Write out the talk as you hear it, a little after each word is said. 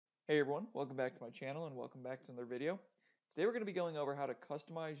Hey everyone, welcome back to my channel and welcome back to another video. Today we're going to be going over how to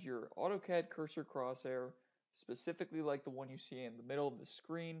customize your AutoCAD cursor crosshair, specifically like the one you see in the middle of the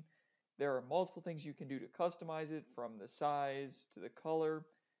screen. There are multiple things you can do to customize it, from the size to the color,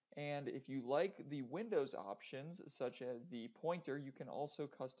 and if you like the Windows options such as the pointer, you can also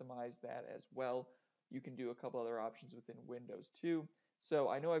customize that as well. You can do a couple other options within Windows too. So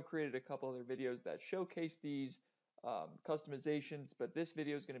I know I've created a couple other videos that showcase these customizations, but this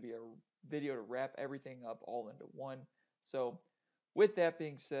video is going to be a video to wrap everything up all into one. So with that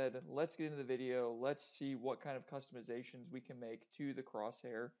being said, let's get into the video. Let's see what kind of customizations we can make to the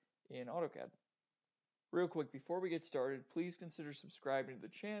crosshair in AutoCAD. Real quick, before we get started, please consider subscribing to the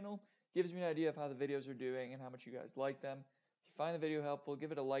channel. Gives me an idea of how the videos are doing and how much you guys like them. If you find the video helpful,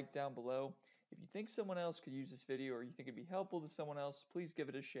 give it a like down below. If you think someone else could use this video or you think it'd be helpful to someone else, please give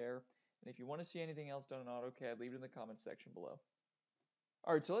it a share. And if you want to see anything else done in AutoCAD, leave it in the comments section below.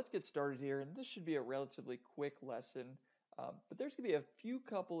 Alright, so let's get started here, and this should be a relatively quick lesson, but there's going to be a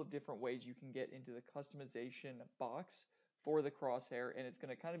couple of different ways you can get into the customization box for the crosshair, and it's going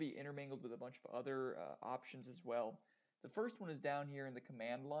to kind of be intermingled with a bunch of other options as well. The first one is down here in the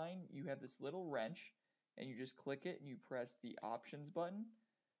command line. You have this little wrench, and you just click it and you press the options button,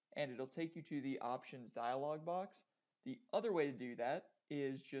 and it'll take you to the options dialog box. The other way to do that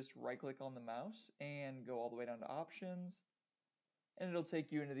is just right click on the mouse and go all the way down to options, and it'll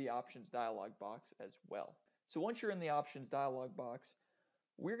take you into the options dialog box as well. So once you're in the options dialog box,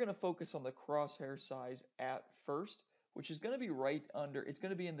 we're going to focus on the crosshair size at first, which is going to be right under, it's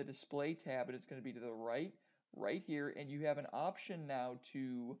going to be in the display tab, and it's going to be to the right here, and you have an option now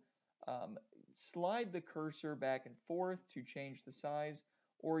to slide the cursor back and forth to change the size,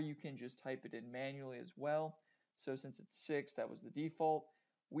 or you can just type it in manually as well. So since it's 6, that was the default.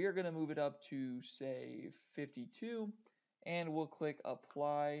 We are going to move it up to, say, 52, and we'll click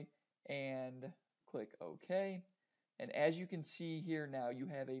apply and click OK. And as you can see here now, you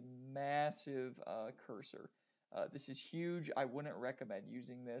have a massive cursor. This is huge. I wouldn't recommend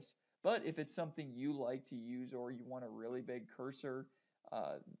using this, but if it's something you like to use or you want a really big cursor,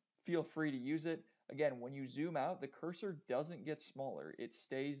 feel free to use it. Again, when you zoom out, the cursor doesn't get smaller. It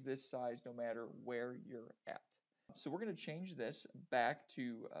stays this size no matter where you're at. So we're going to change this back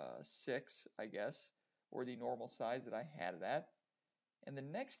to 6, I guess, or the normal size that I had it at. And the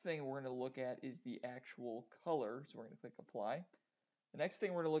next thing we're going to look at is the actual color. So we're going to click apply. The next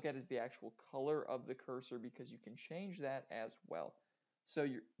thing we're going to look at is the actual color of the cursor, because you can change that as well. So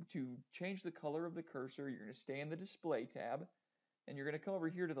to change the color of the cursor, you're going to stay in the display tab, and you're going to come over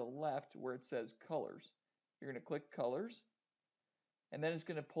here to the left where it says colors. You're going to click colors, and then it's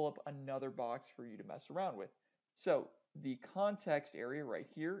going to pull up another box for you to mess around with. So the context area right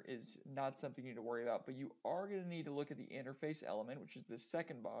here is not something you need to worry about, but you are going to need to look at the interface element, which is the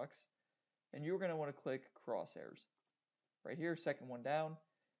second box, and you're going to want to click crosshairs. Right here, second one down,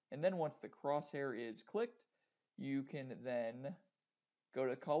 and then once the crosshair is clicked, you can then go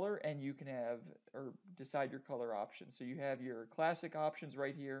to color and you can have, or decide your color options. So you have your classic options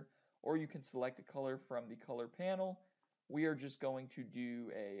right here, or you can select a color from the color panel. We are just going to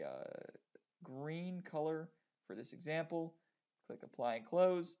do a green color for this example. Click apply and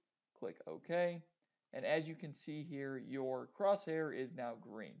close, click OK, and as you can see here, your crosshair is now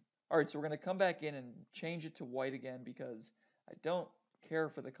green. Alright, so we're going to come back in and change it to white again, because I don't care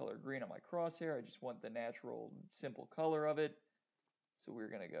for the color green on my crosshair. I just want the natural, simple color of it. So we're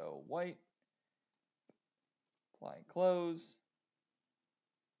going to go white, apply and close,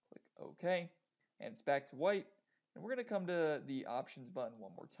 click OK, and it's back to white. And we're going to come to the options button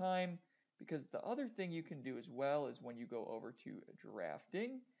one more time, because the other thing you can do as well is when you go over to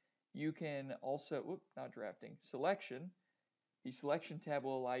drafting, you can also, not drafting, selection. The selection tab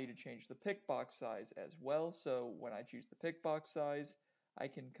will allow you to change the pickbox size as well. So when I choose the pickbox size, I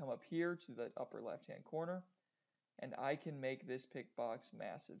can come up here to the upper left-hand corner, and I can make this pickbox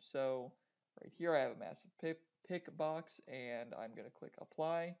massive. So right here I have a massive pickbox, and I'm going to click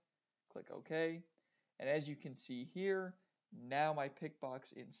apply, click OK. And as you can see here, now my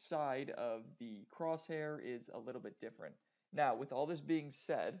pickbox inside of the crosshair is a little bit different. Now, with all this being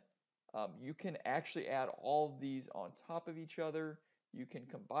said, you can actually add all of these on top of each other. You can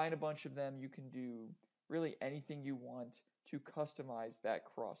combine a bunch of them. You can do really anything you want to customize that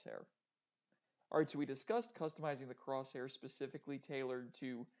crosshair. Alright, so we discussed customizing the crosshair specifically tailored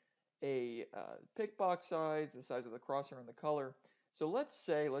to a pickbox size, the size of the crosshair, and the color. So let's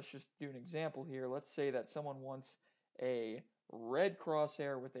just do an example here. Let's say that someone wants a red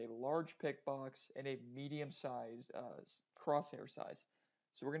crosshair with a large pickbox and a medium-sized crosshair size.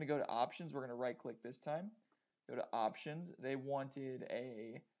 So we're going to go to options. We're going to right-click this time. Go to options. They wanted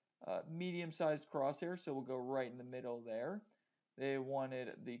a medium-sized crosshair, so we'll go right in the middle there. They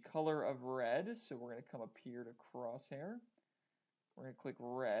wanted the color of red, so we're going to come up here to Crosshair. We're going to click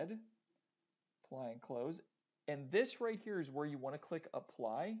red, apply and close. And this right here is where you want to click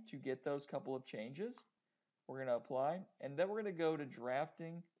apply to get those couple of changes. We're going to apply, and then we're going to go to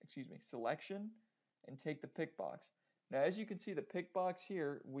selection, and take the pick box. Now, as you can see, the pick box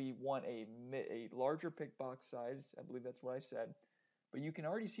here, we want a larger pick box size. I believe that's what I said. But you can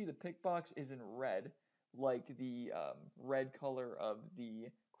already see the pick box is in red, like the red color of the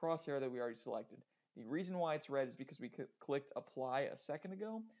crosshair that we already selected. The reason why it's red is because we clicked apply a second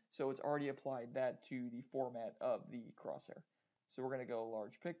ago, so it's already applied that to the format of the crosshair. So we're going to go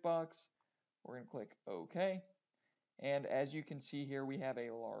large pick box. We're going to click OK. And as you can see here, we have a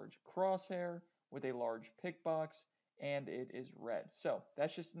large crosshair with a large pick box, and it is red. So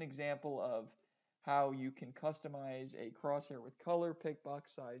that's just an example of how you can customize a crosshair with color, pick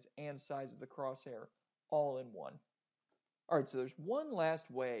box size, and size of the crosshair all in one. Alright, so there's one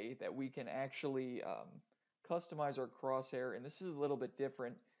last way that we can actually customize our crosshair, and this is a little bit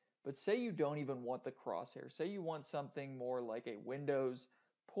different, but say you don't even want the crosshair. Say you want something more like a Windows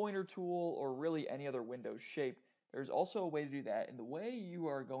pointer tool or really any other Windows shape. There's also a way to do that, and the way you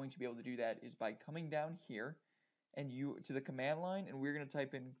are going to be able to do that is by coming down here and to the command line, and we're going to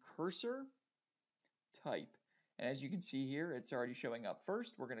type in CURSORTYPE. And as you can see here, it's already showing up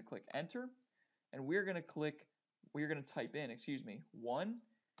first. We're going to click enter, and we're going to type in 1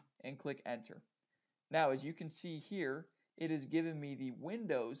 and click enter. Now, as you can see here, it has given me the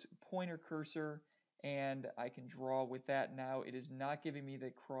Windows pointer cursor, and I can draw with that now. It is not giving me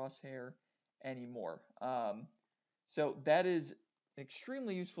the crosshair anymore. So that is an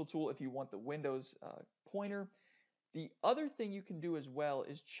extremely useful tool if you want the Windows pointer. The other thing you can do as well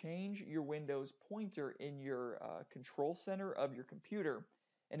is change your Windows pointer in your control center of your computer,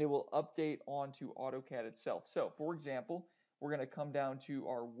 and it will update onto AutoCAD itself. So, for example, we're going to come down to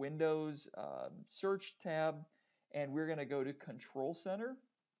our Windows search tab, and we're going to go to Control Center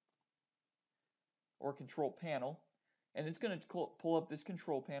or Control Panel, and it's going to pull up this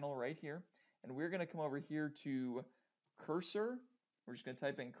control panel right here, and we're going to come over here to Cursor. We're just going to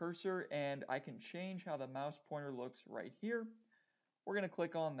type in cursor, and I can change how the mouse pointer looks right here. We're going to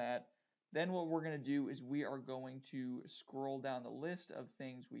click on that. Then what we're going to do is we are going to scroll down the list of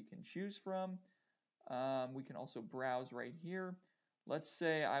things we can choose from. We can also browse right here. Let's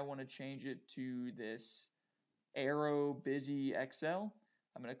say I want to change it to this Arrow Busy XL.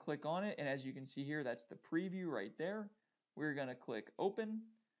 I'm going to click on it, and as you can see here, that's the preview right there. We're going to click open,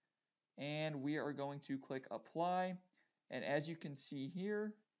 and we are going to click apply. And as you can see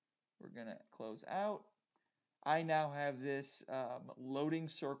here, we're going to close out. I now have this loading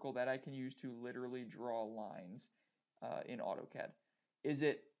circle that I can use to literally draw lines in AutoCAD. Is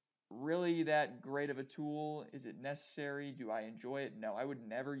it really that great of a tool? Is it necessary? Do I enjoy it? No, I would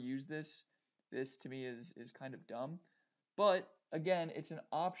never use this. This to me is kind of dumb. But again, it's an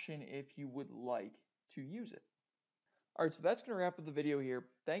option if you would like to use it. Alright, so that's going to wrap up the video here.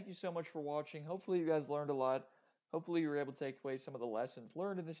 Thank you so much for watching. Hopefully you guys learned a lot. Hopefully you were able to take away some of the lessons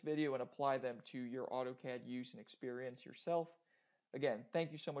learned in this video and apply them to your AutoCAD use and experience yourself. Again,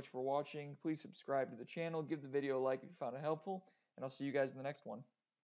 thank you so much for watching. Please subscribe to the channel, give the video a like if you found it helpful, and I'll see you guys in the next one.